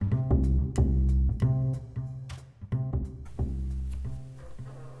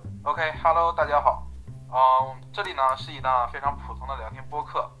OK，Hello，大家好。这里呢是一档非常普通的聊天播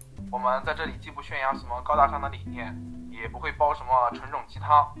客。我们在这里既不宣扬什么高大上的理念，也不会煲什么纯种鸡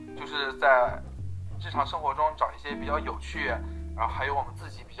汤，就是在日常生活中找一些比较有趣，然后还有我们自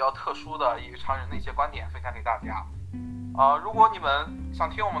己比较特殊的异于常人的一些观点分享给大家。如果你们想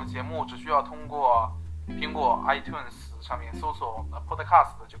听我们的节目，只需要通过苹果 iTunes 上面搜索我们的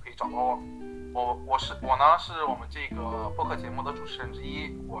Podcast 就可以找到我们。我呢是我们这个播客节目的主持人之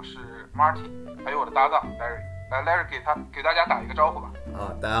一，我是 Martin， 还有我的搭档 Larry。来 ，Larry 给大家打一个招呼吧。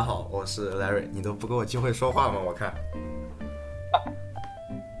大家好，我是 Larry， 你都不给我机会说话吗？我看。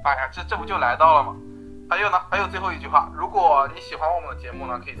哎呀，这不就来到了吗？还有最后一句话，如果你喜欢我们的节目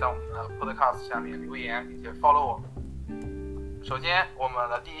呢，可以在我们的 Podcast 下面留言，并且 follow 我们。首先，我们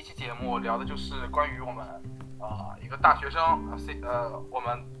的第一期节目聊的就是关于我们一个大学生我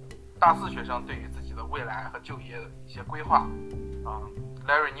们大四学生对于自己的未来和就业的一些规划。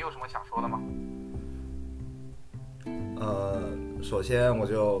Larry， 你有什么想说的吗？首先我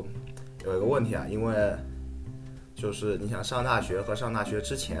就有一个问题啊，因为就是你想上大学和上大学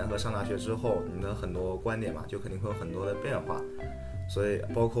之前和上大学之后，你的很多观点嘛，就肯定会有很多的变化，所以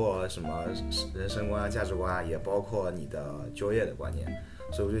包括什么人生观啊、价值观啊，也包括你的就业的观念。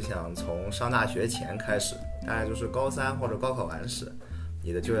所以我就想从上大学前开始，大概就是高三或者高考完时，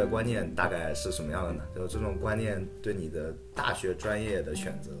你的就业观念大概是什么样的呢？就这种观念对你的大学专业的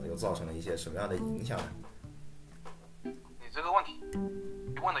选择又造成了一些什么样的影响呢？你这个问题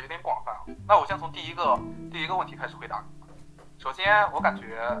问的有点广泛啊。那我先从第一个问题开始回答。首先，我感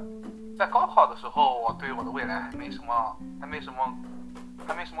觉在高考的时候，我对我的未来还没什么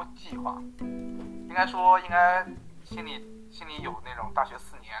计划。应该心里有那种大学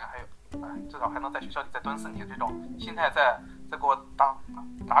4年，还有至少还能在学校里再蹲4年这种心态在给我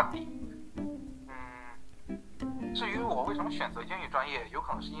打底。至于我为什么选择英语专业，有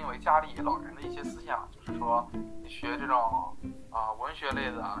可能是因为家里老人的一些思想，就是说你学这种文学类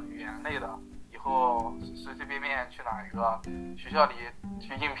的、语言类的，以后随随便便去哪一个学校里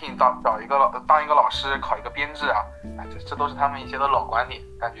去应聘当一个老师，考一个编制啊，这都是他们一些的老观点，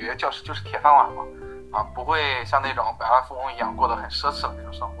感觉教师就是铁饭碗嘛，不会像那种百万富翁一样过得很奢侈的那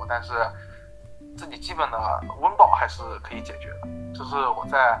种生活，但是自己基本的温饱还是可以解决的。这是我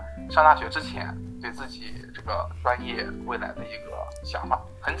在上大学之前对自己这个专业未来的一个想法，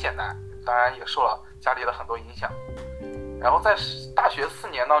很简单，当然也受了家里的很多影响。然后在大学4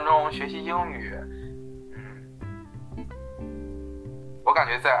年当中学习英语，我感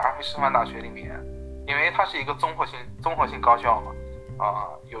觉在安徽师范大学里面，因为它是一个综合性高校嘛，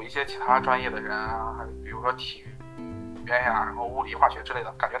有一些其他专业的人啊，还比如说体育呀，然后物理、化学之类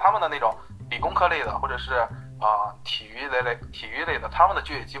的，感觉他们的那种理工科类的，或者是体育类的，他们的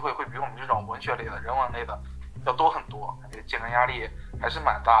就业机会会比我们这种文学类的、人文类的要多很多，感觉竞争压力还是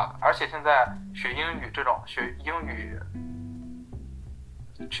蛮大的。而且现在学英语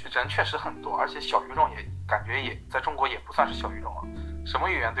人确实很多，而且小语种也感觉也在中国也不算是小语种了，什么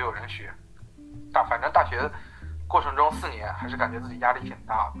语言都有人学。反正大学过程中4年还是感觉自己压力挺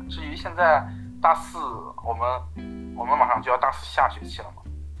大的。至于现在大4，我们马上就要大4下学期了嘛，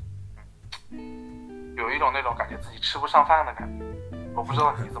有一种那种感觉自己吃不上饭的感觉。我不知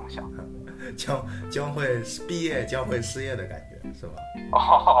道你怎么想。将会毕业将会失业的感觉是吧？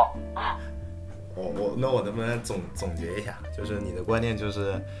我能不能总结一下，就是你的观念就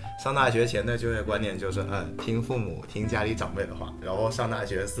是上大学前的就业观念就是听父母听家里长辈的话，然后上大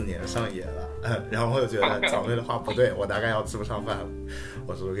学4年上野了，然后觉得长辈的话不对，我大概要吃不上饭了。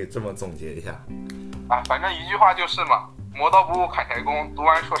我是不是可以这么总结一下？反正一句话就是嘛，磨刀不误砍柴工，读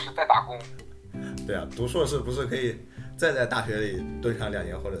完硕士再打工。对啊，读硕士不是可以再在大学里蹲上2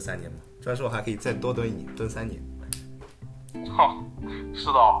年或者3年吗？专硕还可以再多蹲1年，蹲3年。是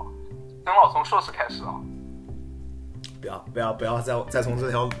的哦，等老从硕士开始啊。不要再从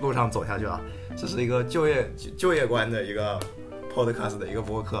这条路上走下去啊！这是一个就业观的一个 podcast 的一个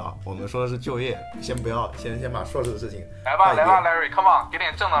播客啊。我们说的是就业，先把硕士的事情来吧 Larry，come on， 给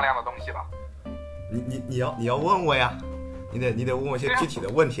点正能量的东西吧。你要问我呀，你得问我一些具体的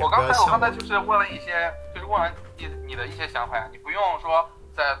问题。我刚才就是问了一些，就是问完你的一些想法呀。你不用说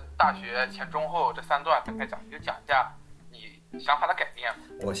在大学前中后这3段分开讲，你就讲一下你想法的改变。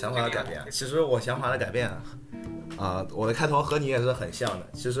我想法的改变，其实我想法的改变我的开头和你也是很像的。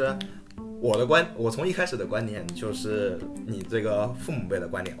其实我从一开始的观点就是你这个父母辈的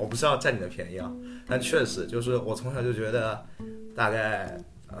观点，我不是要占你的便宜啊，但确实就是我从小就觉得大概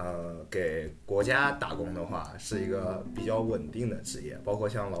给国家打工的话是一个比较稳定的职业，包括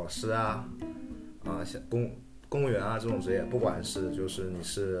像老师像公务员这种职业，不管是就是你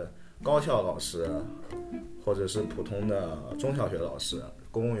是高校老师，或者是普通的中小学老师，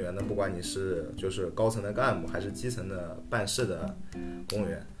公务员呢，不管你是就是高层的干部还是基层的办事的公务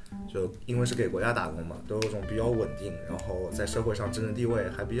员，就因为是给国家打工嘛，都有种比较稳定，然后在社会上政治地位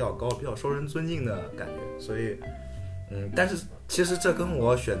还比较高，比较受人尊敬的感觉。所以，但是其实这跟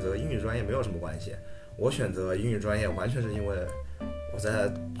我选择英语专业没有什么关系。我选择英语专业完全是因为我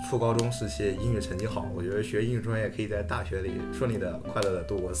在初高中时期英语成绩好，我觉得学英语专业可以在大学里顺利的、快乐的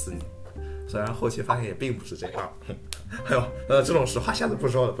度过4年。虽然后期发现也并不是这样。还有这种实话下次不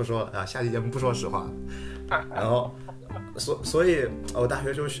说了啊，下期节目不说实话。然后所以我大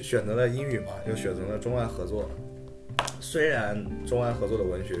学就选择了英语嘛，就选择了中外合作。虽然中外合作的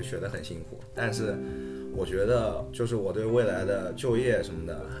文学学得很辛苦，但是我觉得就是我对未来的就业什么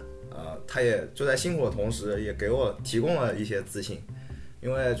的，他也就在辛苦的同时，也给我提供了一些自信。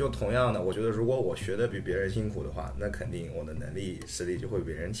因为就同样的，我觉得如果我学的比别人辛苦的话，那肯定我的能力实力就会比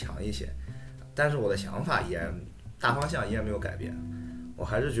别人强一些。但是我的想法依然大方向依然没有改变，我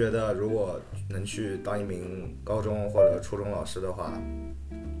还是觉得如果能去当一名高中或者初中老师的话，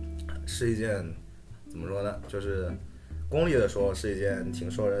是一件怎么说呢，就是功利的说是一件挺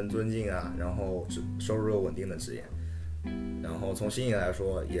受人尊敬啊，然后收入又稳定的职业。然后从心里来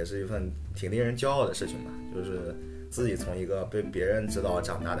说，也是一份挺令人骄傲的事情吧，就是自己从一个被别人指导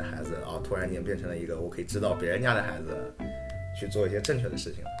长大的孩子啊，突然间变成了一个我可以指导别人家的孩子去做一些正确的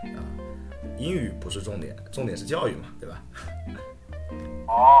事情啊。英语不是重点，重点是教育嘛，对吧？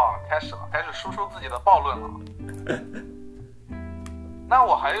开始输出自己的暴论了。那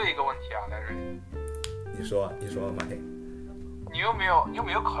我还有一个问题啊，来瑞，你说，马丁，你有没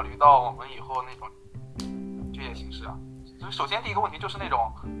有考虑到我们以后那种就业形势啊？就是首先第一个问题就是那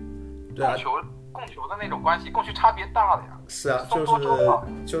种供求的那种关系，供需差别大的呀。是啊，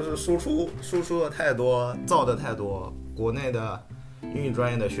就是输出的太多，造的太多，国内的英语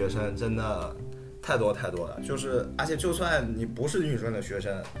专业的学生真的太多了。就是而且就算你不是英语专业的学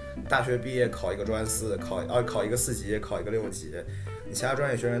生，大学毕业考一个专4，考一个4级，考一个6级，你其他专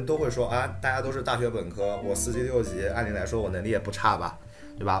业学生都会说啊，大家都是大学本科，我4级6级，按理来说我能力也不差吧，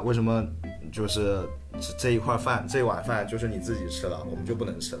对吧？为什么就是这一碗饭就是你自己吃了，我们就不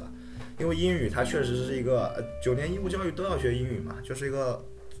能吃了？因为英语它确实是一个9年义务教育都要学英语嘛，就是一个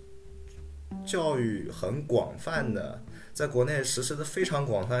教育很广泛的，在国内实施的非常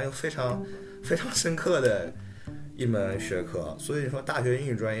广泛又非常深刻的一门学科。所以说大学英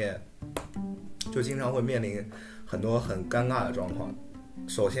语专业就经常会面临很多很尴尬的状况。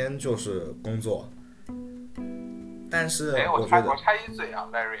首先就是工作，但是我插一嘴啊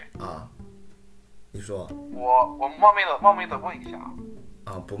 ，Larry 啊，你说，我冒昧的问一下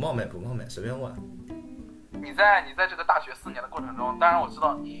啊，不冒昧，随便问。你在这个大学4年的过程中，当然我知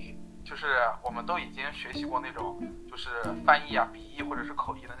道你就是我们都已经学习过那种就是翻译啊、笔译或者是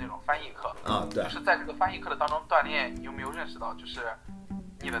口译的那种翻译课啊，对。就是在这个翻译课的当中锻炼，你有没有认识到就是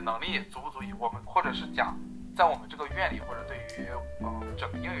你的能力足不足以我们，或者是讲在我们这个院里或者对于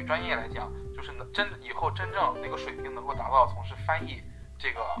整个英语专业来讲，就是以后真正那个水平能够达到从事翻译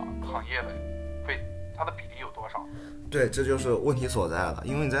这个行业的，它的比例有多少？对，这就是问题所在了。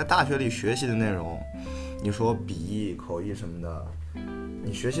因为你在大学里学习的内容，你说笔译、口译什么的，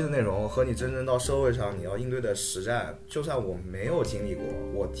你学习的内容和你真正到社会上你要应对的实战，就算我没有经历过，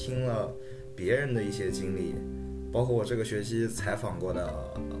我听了别人的一些经历，包括我这个学期采访过的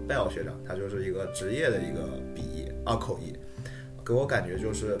贝尔学长，他就是一个职业的一个笔译口译，给我感觉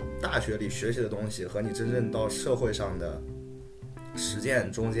就是大学里学习的东西和你真正到社会上的实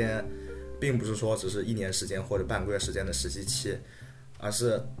践中间，并不是说只是1年时间或者半个月时间的实习期，而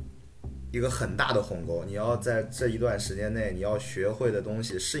是一个很大的鸿沟。你要在这一段时间内，你要学会的东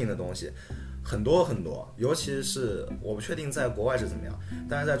西、适应的东西很多，尤其是我不确定在国外是怎么样，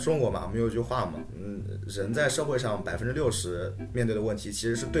但是在中国嘛，我们有一句话嘛，人在社会上60%面对的问题其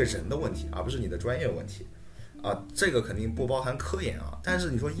实是对人的问题，而不是你的专业问题啊。这个肯定不包含科研啊，但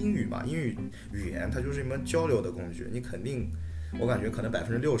是你说英语嘛，英语语言它就是一门交流的工具，你肯定，我感觉可能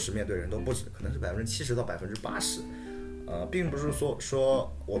60%面对人都不止，可能是70%到80%。并不是说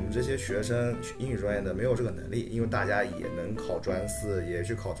我们这些学生英语专业的没有这个能力，因为大家也能考专4，也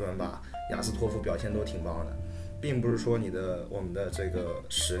去考专8，雅思托福表现都挺棒的，并不是说我们的这个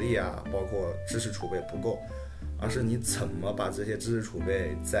实力啊，包括知识储备不够，而是你怎么把这些知识储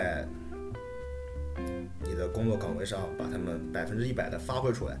备在你的工作岗位上把它们100%的发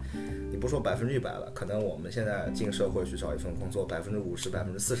挥出来。你不说100%了，可能我们现在进社会去找一份工作，50%、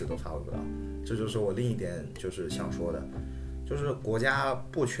40%都发挥不到。这就是我另一点就是想说的，就是国家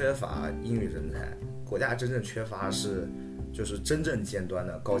不缺乏英语人才，国家真正缺乏就是真正尖端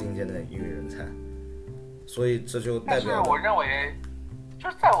的高精尖的英语人才。所以这就代表，但是我认为就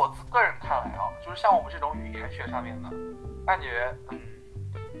是在我个人看来啊，就是像我们这种语言学上面的，感觉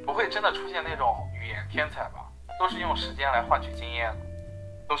不会真的出现那种语言天才吧，都是用时间来换取经验的，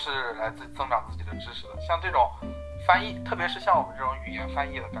都是来增长自己的知识的。像这种翻译，特别是像我们这种语言翻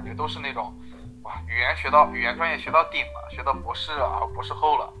译的，感觉都是那种哇，语言专业学到顶了，学到博士啊，博士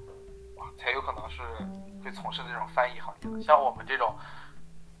后了，哇，才有可能是会从事这种翻译行业的。像我们这种，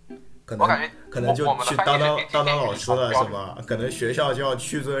我感觉可能就去当老师了，是吗？可能学校就要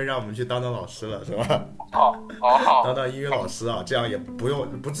屈尊让我们去当老师了，是吧？当英语老师啊，这样也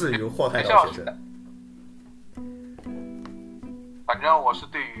不至于祸害到学生。反正我是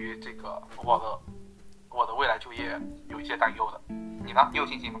对于这个我的未来就业有一些担忧的。你呢？你有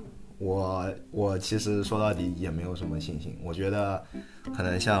信心吗？我其实说到底也没有什么信心。我觉得可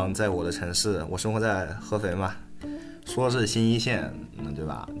能像在我的城市，我生活在合肥嘛。说是新一线，对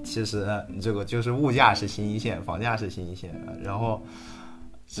吧？其实这个就是物价是新一线，房价是新一线，然后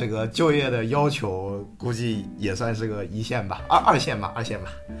这个就业的要求估计也算是个一线吧，二线吧。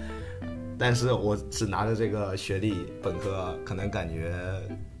但是我只拿着这个学历，本科可能感觉，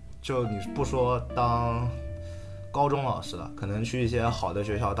就你不说当高中老师了，可能去一些好的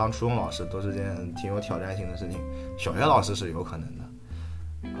学校当初中老师都是件挺有挑战性的事情，小学老师是有可能的。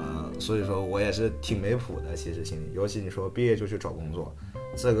所以说我也是挺没谱的，其实心里，尤其你说毕业就去找工作，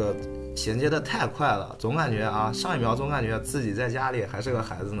这个衔接的太快了，总感觉啊，上一秒总感觉自己在家里还是个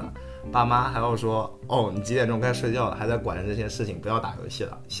孩子呢，爸妈还要说哦，你几点钟该睡觉了，还在管着这些事情，不要打游戏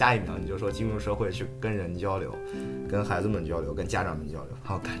了，下一秒你就说进入社会去跟人交流，跟孩子们交流，跟家长们交流，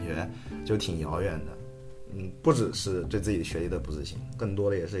然后感觉就挺遥远的。不只是对自己学历的不自信，更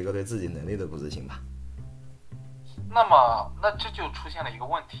多的也是一个对自己能力的不自信吧。那这就出现了一个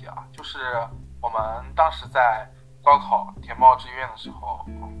问题啊，就是我们当时在高考填报志愿的时候，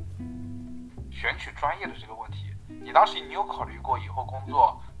选取专业的这个问题，你当时你有考虑过以后工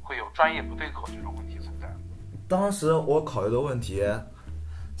作会有专业不对口这种问题存在？当时我考虑的问题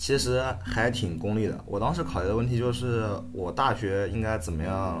其实还挺功利的，我当时考虑的问题就是我大学应该怎么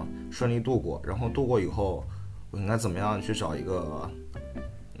样顺利度过，然后度过以后我应该怎么样去找一个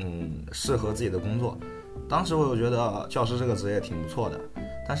适合自己的工作。当时我又觉得教师这个职业挺不错的，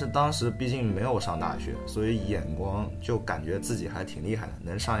但是当时毕竟没有上大学，所以眼光就感觉自己还挺厉害的，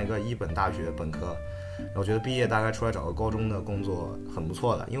能上一个一本大学本科，我觉得毕业大概出来找个高中的工作很不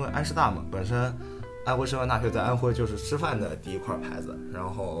错的。因为安师大嘛，本身安徽师范大学在安徽就是师范的第一块牌子，然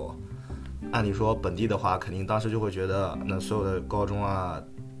后按理说本地的话，肯定当时就会觉得那所有的高中啊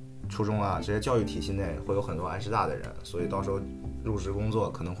初中啊这些教育体系内会有很多安师大的人，所以到时候入职工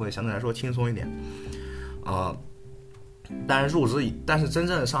作可能会相对来说轻松一点。但是真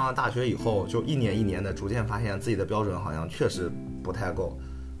正上了大学以后，就一年一年的逐渐发现自己的标准好像确实不太够。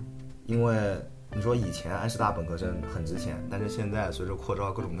因为你说以前安师大本科生很值钱，但是现在随着扩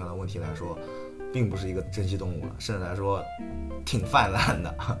招各种各样的问题来说，并不是一个珍稀动物了，甚至来说挺泛滥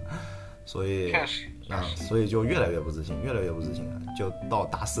的。所以所以就越来越不自信了。就到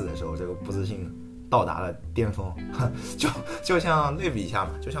大四的时候，这个不自信到达了巅峰。就像类比一下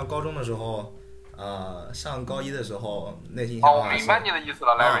嘛，就像高中的时候。上高一的时候，内心想法我明白你的意思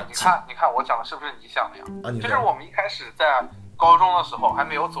了，Larry。你看，我讲的是不是你想的呀？就是我们一开始在高中的时候，还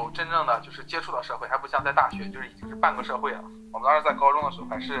没有走真正的就是接触到社会，还不像在大学，就是已经是半个社会了。我们当时在高中的时候，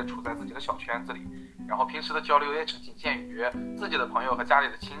还是处在自己的小圈子里，然后平时的交流也只仅限于自己的朋友和家里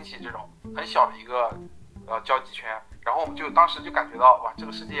的亲戚这种很小的一个交际圈。然后我们就当时就感觉到哇，这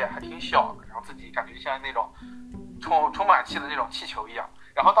个世界还挺小的，然后自己感觉像那种充满气的那种气球一样。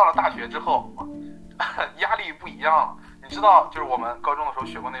然后到了大学之后，压力不一样了。你知道，就是我们高中的时候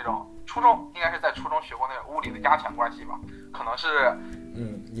学过那种，初中应该是在初中学过那种物理的压强关系吧？可能是，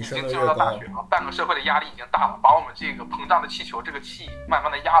已经进入到大学了，半个社会的压力已经大了，把我们这个膨胀的气球，这个气慢慢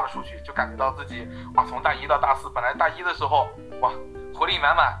的压了出去，就感觉到自己哇，从大一到大四，本来大一的时候哇，活力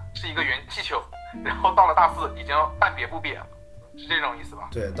满满，是一个圆气球，然后到了大四已经半瘪不瘪了，是这种意思吧？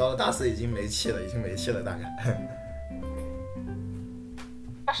对，到了大四已经没气了，大概。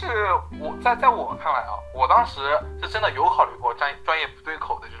但是在我看来啊，我当时是真的有考虑过专业不对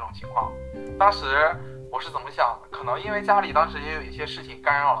口的这种情况。当时我是怎么想的？可能因为家里当时也有一些事情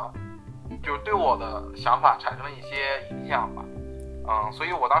干扰了，就对我的想法产生了一些影响吧。所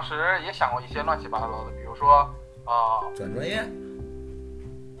以我当时也想过一些乱七八糟的，比如说转专业。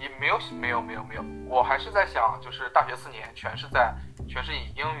也没有，我还是在想，就是大学4年全是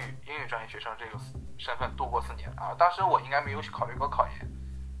以英语专业学生这个身份度过4年啊。当时我应该没有去考虑过考研。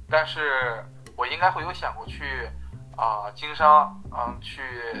但是我应该会有想过去经商，去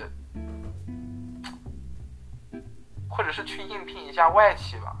或者是去应聘一下外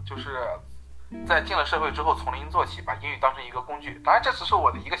企吧，就是在进了社会之后从零做起，把英语当成一个工具。当然这只是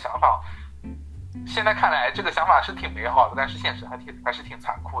我的一个想法，现在看来这个想法是挺美好的，但是现实还是挺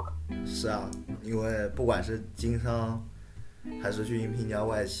残酷的。是啊，因为不管是经商还是去应聘家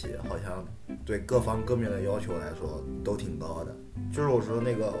外企，好像对各方各面的要求来说都挺高的。就是我说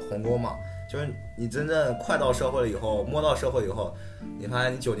那个鸿沟嘛，就是你真正快到社会了以后，摸到社会以后，你发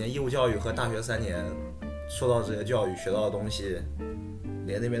现你9年义务教育和大学3年受到这些教育学到的东西，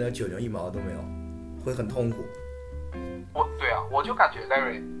连那边的9牛1毛都没有，会很痛苦。对啊，我就感觉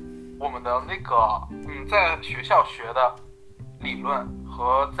Larry， 我们的那个在学校学的理论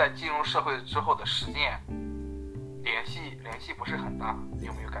和在进入社会之后的实践联系不是很大，你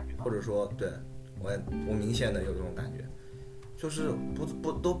有没有感觉到？或者说，对我明显的有这种感觉，就是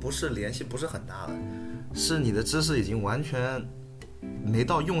都不是联系不是很大的，是你的知识已经完全没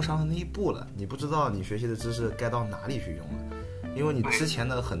到用上的那一步了，你不知道你学习的知识该到哪里去用了，因为你之前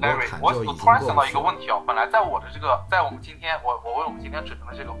的很多坎就已经过不去。我突然想到一个问题本来在我们今天我为我们今天准备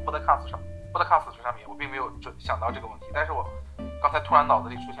的这个 podcast 上面，我并没有想到这个问题，但是我刚才突然脑子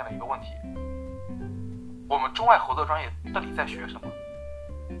里出现了一个问题：我们中外合作专业到底在学什么？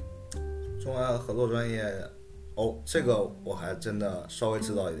中外合作专业，这个我还真的稍微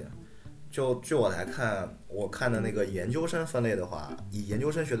知道一点。就据我来看，我看的那个研究生分类的话，以研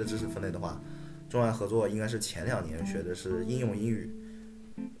究生学的知识分类的话，中外合作应该是前2年学的是应用英语。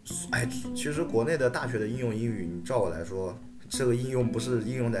其实国内的大学的应用英语，你照我来说，这个应用不是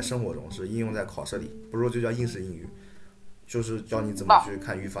应用在生活中，是应用在考试里，不如就叫应试英语，就是教你怎么去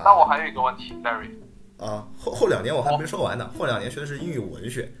看语法。那我还有一个问题 ，Larry。后2年我还没说完呢，后2年学的是英语文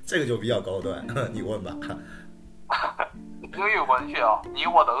学，这个就比较高端，你问吧。英语文学你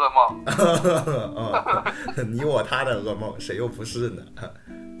我的噩梦。你我他的噩梦，谁又不是呢？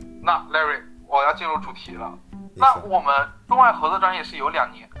那 Larry， 我要进入主题了。那我们中外合作专业是有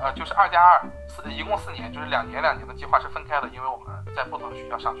2年，就是2+2，一共4年，就是2年的计划是分开的，因为我们在不同的学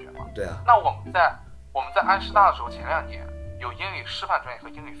校上学嘛。对啊。那我们在安师大的时候，前2年有英语师范专业和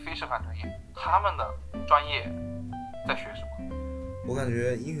英语非师范专业，他们的专业在学什么？我感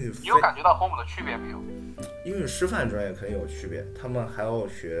觉英语，你有感觉到和我们的区别没有？英语师范专业肯定有区别，他们还要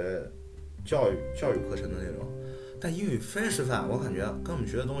学教育课程的内容，但英语非师范，我感觉跟我们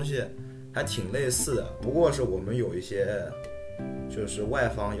学的东西还挺类似的，不过是我们有一些就是外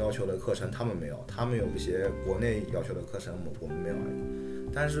方要求的课程他们没有，他们有一些国内要求的课程我们没有而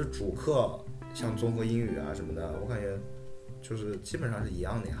已。但是主课像综合英语啊什么的，我感觉就是基本上是一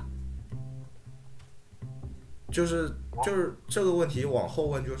样的呀。就是这个问题往后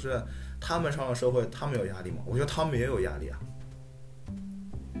问，就是他们上了社会，他们有压力吗？我觉得他们也有压力啊。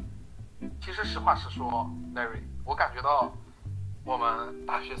其实实话实说 ，Larry， 我感觉到我们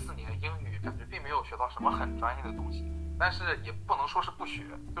大学4年英语感觉并没有学到什么很专业的东西，但是也不能说是不学，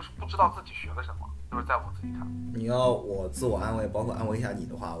就是不知道自己学了什么。就是在我自己看，你要我自我安慰，包括安慰一下你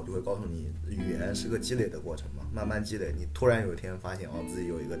的话，我就会告诉你，语言是个积累的过程嘛，慢慢积累，你突然有一天发现自己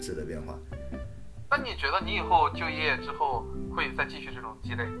有一个质的变化。那你觉得你以后就业之后会再继续这种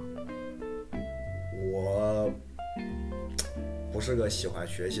积累吗？我不是个喜欢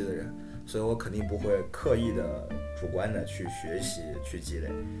学习的人，所以我肯定不会刻意的主观的去学习去积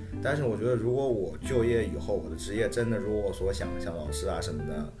累。但是我觉得如果我就业以后，我的职业真的如我所想，像老师啊什么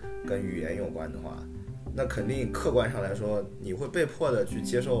的跟语言有关的话，那肯定客观上来说你会被迫的去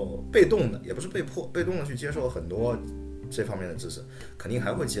接受，被动的也不是被迫，被动的去接受很多这方面的知识，肯定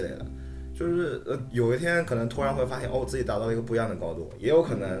还会积累的。就是有一天可能突然会发现自己达到一个不一样的高度，也有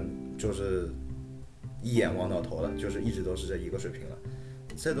可能就是一眼望到头了，就是一直都是这一个水平了，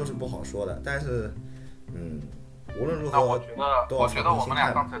这都是不好说的。但是无论如何，那我觉得我们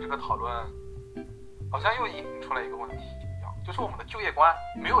俩刚才这个讨论好像又引出来一个问题一样，就是我们的就业观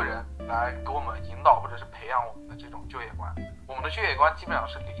没有人来给我们引导或者是培养我们的这种就业观，我们的就业观基本上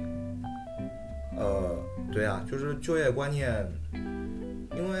是零。对啊，就是就业观念，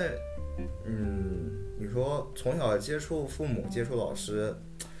因为你说从小接触父母接触老师，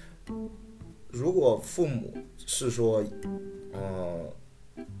如果父母是说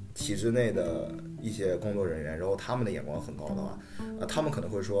体制内的一些工作人员，然后他们的眼光很高的话，他们可能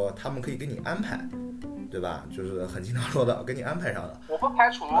会说他们可以给你安排，对吧？就是很经常说的给你安排上的。我不排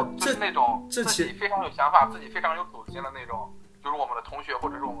除就是那种自己非常有想法自己非常有主见的那种，就是我们的同学或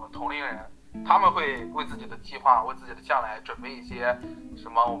者是我们的同龄人，他们会为自己的计划为自己的将来准备一些什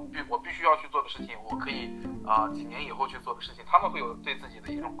么我必须要去做的事情，我可以几年以后去做的事情，他们会有对自己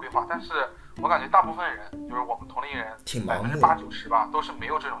的一种规划。但是我感觉大部分人就是我们同龄人挺盲目的，80%-90%吧都是没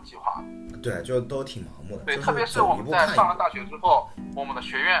有这种计划的。对，就都挺盲目的。对，特别是我们在上了大学之后，我们的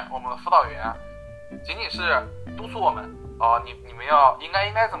学院我们的辅导员仅仅是督促我们你们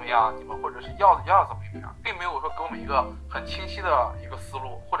应该怎么样，你们或者是要怎么样，并没有说给我们一个很清晰的一个思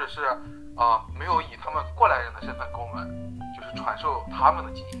路，或者是没有以他们过来人的身份给我们就是传授他们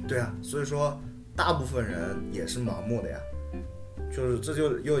的经验。对啊，所以说大部分人也是盲目的呀。就是这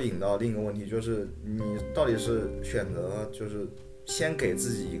就又引到另一个问题，就是你到底是选择就是先给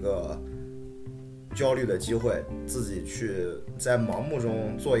自己一个焦虑的机会，自己去在盲目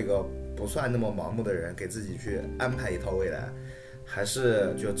中做一个不算那么盲目的人，给自己去安排一套未来，还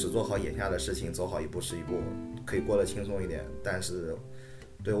是就只做好眼下的事情，走好一步是一步，可以过得轻松一点，但是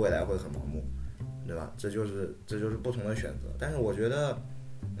对未来会很盲目，对吧？这就是不同的选择。但是我觉得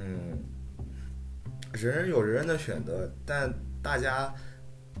人人有人人的选择，但大家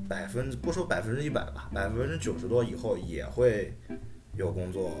不说100%吧，90%多以后也会有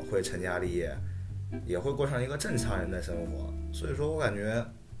工作，会成家立业，也会过上一个正常人的生活。所以说我感觉，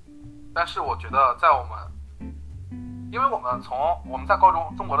但是我觉得在我们，因为我们在高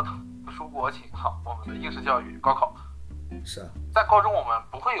中，中国的特殊国情哈，我们的应试教育高考，是啊，在高中我们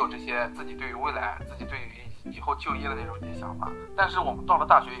不会有这些自己对于未来、自己对于以后就业的那种一些想法，但是我们到了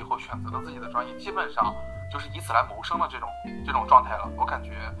大学以后，选择了自己的专业，基本上就是以此来谋生的这种状态了。我感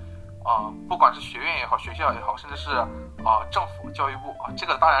觉，不管是学院也好，学校也好，甚至是政府教育部这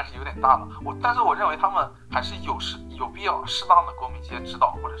个当然是有点大了。但是我认为他们还是有必要适当的给我们一些指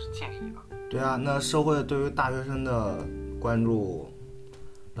导或者是建议的。对啊，那社会对于大学生的关注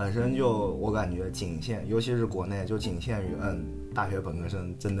本身就我感觉仅限，尤其是国内就仅限于大学本科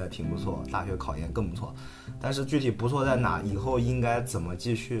生真的挺不错，大学考研更不错，但是具体不错在哪，以后应该怎么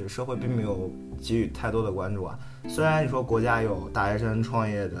继续，社会并没有给予太多的关注啊。虽然你说国家有大学生创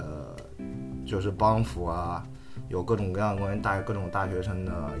业的就是帮扶啊，有各种各样关于各种大学生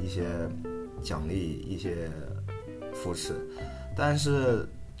的一些奖励一些扶持，但是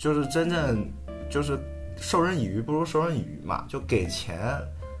就是真正就是授人以鱼不如授人以渔嘛，就给钱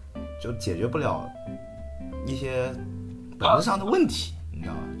就解决不了一些本质上的问题，你知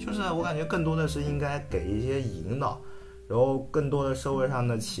道吗？就是我感觉更多的是应该给一些引导，然后更多的社会上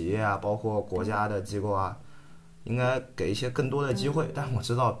的企业啊，包括国家的机构啊，应该给一些更多的机会。但我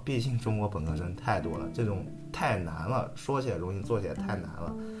知道毕竟中国本科生太多了，这种太难了，说起来容易做起来太难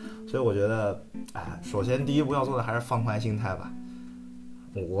了，所以我觉得首先第一步要做的还是放宽心态吧。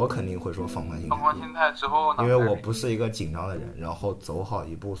我肯定会说放宽心态。放宽心态之后呢？因为我不是一个紧张的人，然后走好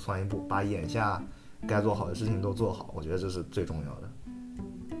一步算一步，把眼下该做好的事情都做好，我觉得这是最重要的。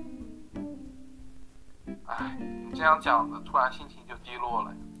你这样讲的，突然心情就低落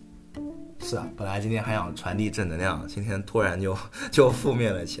了。是啊，本来今天还想传递正能量，今天突然就负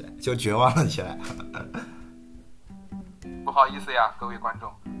面了起来，就绝望了起来。不好意思呀，各位观众。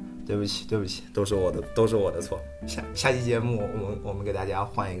对不起，都是我的错。下期节目我们给大家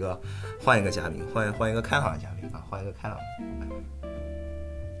换一个嘉宾，换一个开朗的嘉宾啊，换一个开朗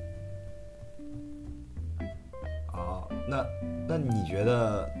的。那你觉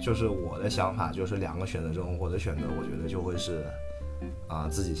得就是我的想法就是两个选择中，我的选择我觉得就会是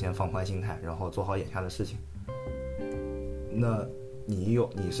自己先放宽心态，然后做好眼下的事情。那你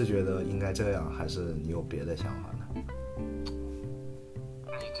是觉得应该这样，还是你有别的想法呢？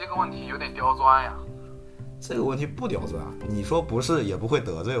你这个问题有点刁钻呀。这个问题不刁钻啊，你说不是也不会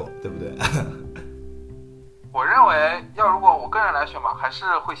得罪我，对不对？我认为如果我个人来选吧，还是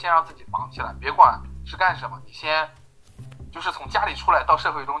会先让自己忙起来，别管是干什么，你先就是从家里出来到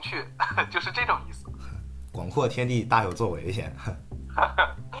社会中去，就是这种意思。广阔天地大有作为先。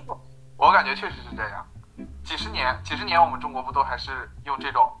我感觉确实是这样。几十年我们中国不都还是用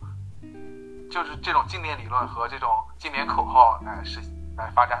这种就是这种经典理论和这种经典口号来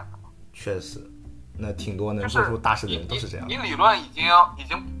发展的吗？确实，那挺多能做出大事的人都是这样。你理论已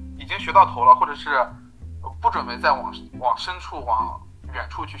经学到头了，或者是不准备再往深处往远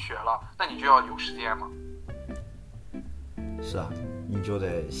处去学了，那你就要有时间嘛。是啊，你就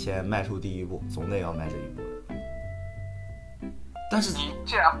得先迈出第一步，总得要迈这一步的。但是你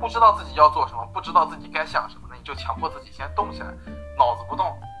既然不知道自己要做什么，不知道自己该想什么，那你就强迫自己先动起来，脑子不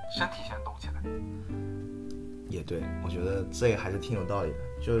动，身体先动起来。也对，我觉得这个还是挺有道理的，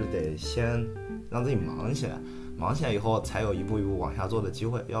就是得先让自己忙起来，忙起来以后才有一步一步往下做的机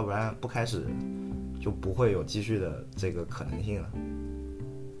会，要不然不开始就不会有继续的这个可能性了。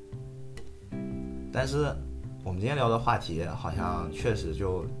但是我们今天聊的话题好像确实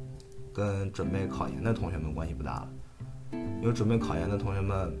就跟准备考研的同学们关系不大了，因为准备考研的同学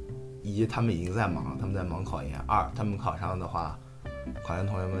们，一他们已经在忙，他们在忙考研；二他们考上的话，考研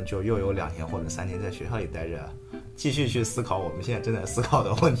同学们就又有2年或者3年在学校里待着，继续去思考我们现在正在思考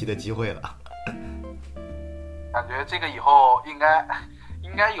的问题的机会了。感觉这个以后应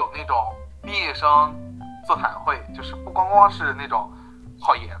该有那种毕业生座谈会，就是不光光是那种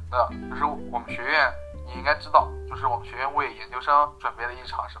考研的，就是我们学院你应该知道，就是我们学院为研究生准备了一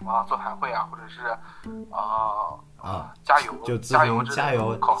场什么座谈会啊，或者是加油就加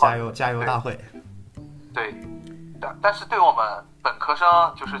油口号加油大会。对，但是对我们本科生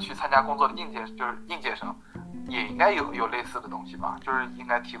就是去参加工作的应届生，也应该有类似的东西吧，就是应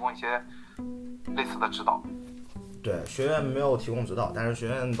该提供一些类似的指导。对，学院没有提供指导，但是学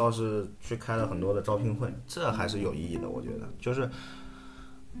院倒是去开了很多的招聘会，这还是有意义的，我觉得。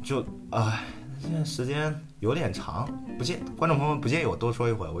现在时间有点长，观众朋友们不介意我多说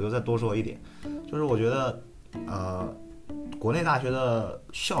一会儿，我就再多说一点，就是我觉得国内大学的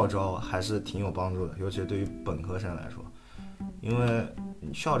校招还是挺有帮助的，尤其是对于本科生来说，因为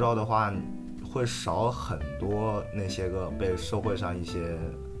校招的话会少很多那些个被社会上一些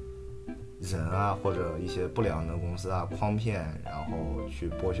人啊或者一些不良的公司啊诓骗，然后去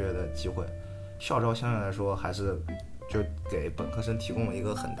剥削的机会。校招相对来说还是就给本科生提供了一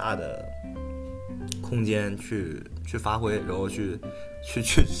个很大的空间去发挥，然后去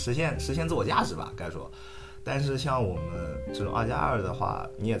实现自我价值吧，该说。但是像我们这种2+2的话，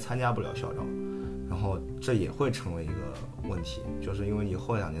你也参加不了校招，然后这也会成为一个问题，就是因为你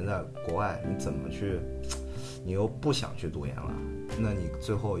后2年在国外，你怎么去，你又不想去读研了，那你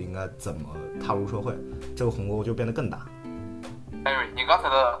最后应该怎么踏入社会？这个鸿沟就变得更大。艾瑞，你刚才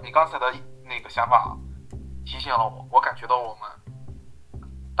的那个想法提醒了我感觉到我们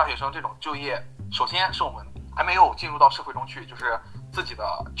大学生这种就业，首先是我们还没有进入到社会中去，就是自己的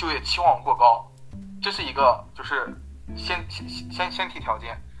就业期望过高，这是一个就是先提条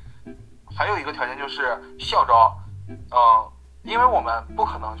件。还有一个条件就是校招，因为我们不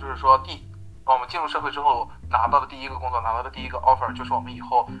可能就是说我们进入社会之后拿到的第一个工作，拿到的第一个 offer 就是我们以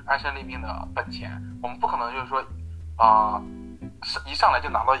后安身立命的本钱，我们不可能就是说一上来就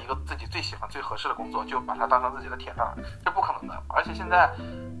拿到一个自己最喜欢最合适的工作就把它当成自己的铁饭碗，这不可能的。而且现在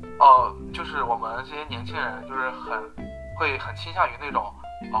就是我们这些年轻人就是会很倾向于那种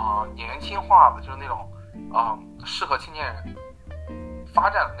年轻化的，就是那种适合青年人发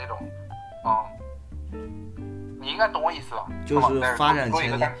展的那种你应该懂我意思吧？就是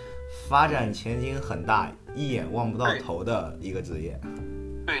发展前景很大，一眼望不到头的一个职业。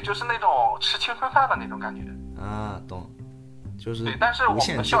对，就是那种吃青春饭的那种感觉啊，懂。就是对，但是我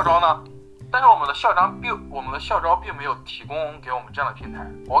们的校招呢？但是我们的校招并没有提供给我们这样的平台，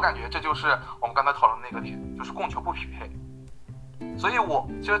我感觉这就是我们刚才讨论的那个点，就是供求不匹配。所以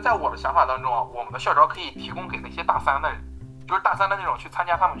就是在我的想法当中啊，我们的校招可以提供给那些大3的人，就是大3的那种去参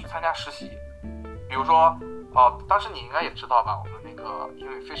加实习。比如说当时你应该也知道吧，我们那个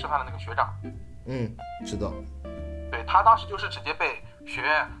英语非师范的那个学长，知道。对，他当时就是直接被学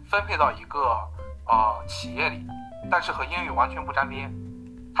院分配到一个企业里，但是和英语完全不沾边，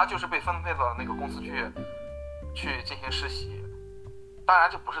他就是被分配到那个公司去进行实习。当然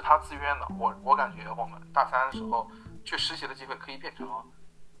这不是他自愿的，我感觉我们大3的时候去实习的机会可以变成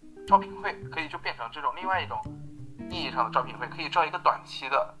招聘会，可以就变成这种另外一种意义上的招聘会，可以招一个短期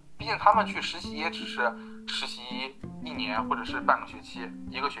的，毕竟他们去实习也只是实习1年或者是半个学期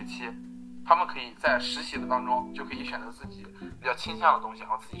1个学期，他们可以在实习的当中就可以选择自己比较倾向的东西，然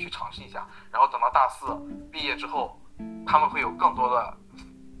后自己去尝试一下，然后等到大4毕业之后，他们会有更多的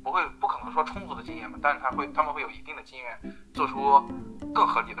不可能说充足的经验嘛，但是他们会有一定的经验，做出更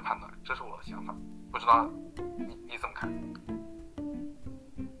合理的判断，这是我的想法，不知道你怎么看？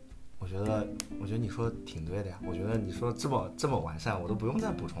我觉得你说挺对的呀，我觉得你说这么完善，我都不用再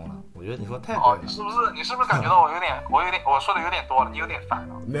补充了。我觉得你说太对了。你是不是感觉到我说的有点多了，你有点烦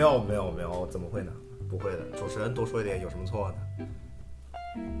了？没有，怎么会呢？不会的，主持人多说一点有什么错呢？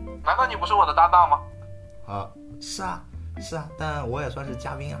难道你不是我的搭档吗？是啊，但我也算是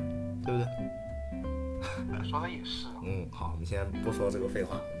嘉宾啊，对不对？说的也是。好，我们先不说这个废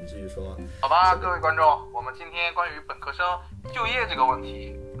话，我们继续说。好吧，各位观众，我们今天关于本科生就业这个问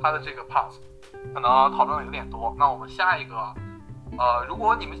题，它的这个 part 可能讨论的有点多。那我们下一个，如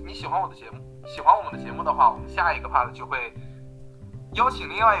果你喜欢我们的节目的话，我们下一个 part 就会邀请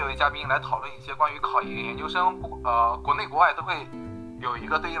另外一位嘉宾来讨论一些关于考研、研究生，国内国外都会有一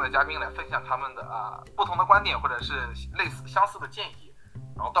个对应的嘉宾来分享他们的不同的观点或者是类似相似的建议。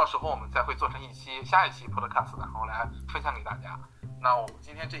然后到时候我们再会做成下一期 podcast， 然后来分享给大家。那我们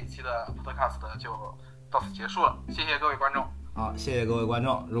今天这一期的 podcast 就到此结束了，谢谢各位观众。好，谢谢各位观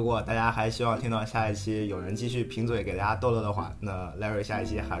众。如果大家还希望听到下一期有人继续贫嘴给大家逗乐的话，那 Larry 下一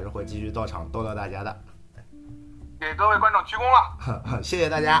期还是会继续到场逗乐大家的。给各位观众鞠躬了，谢谢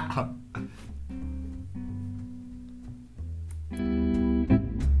大家。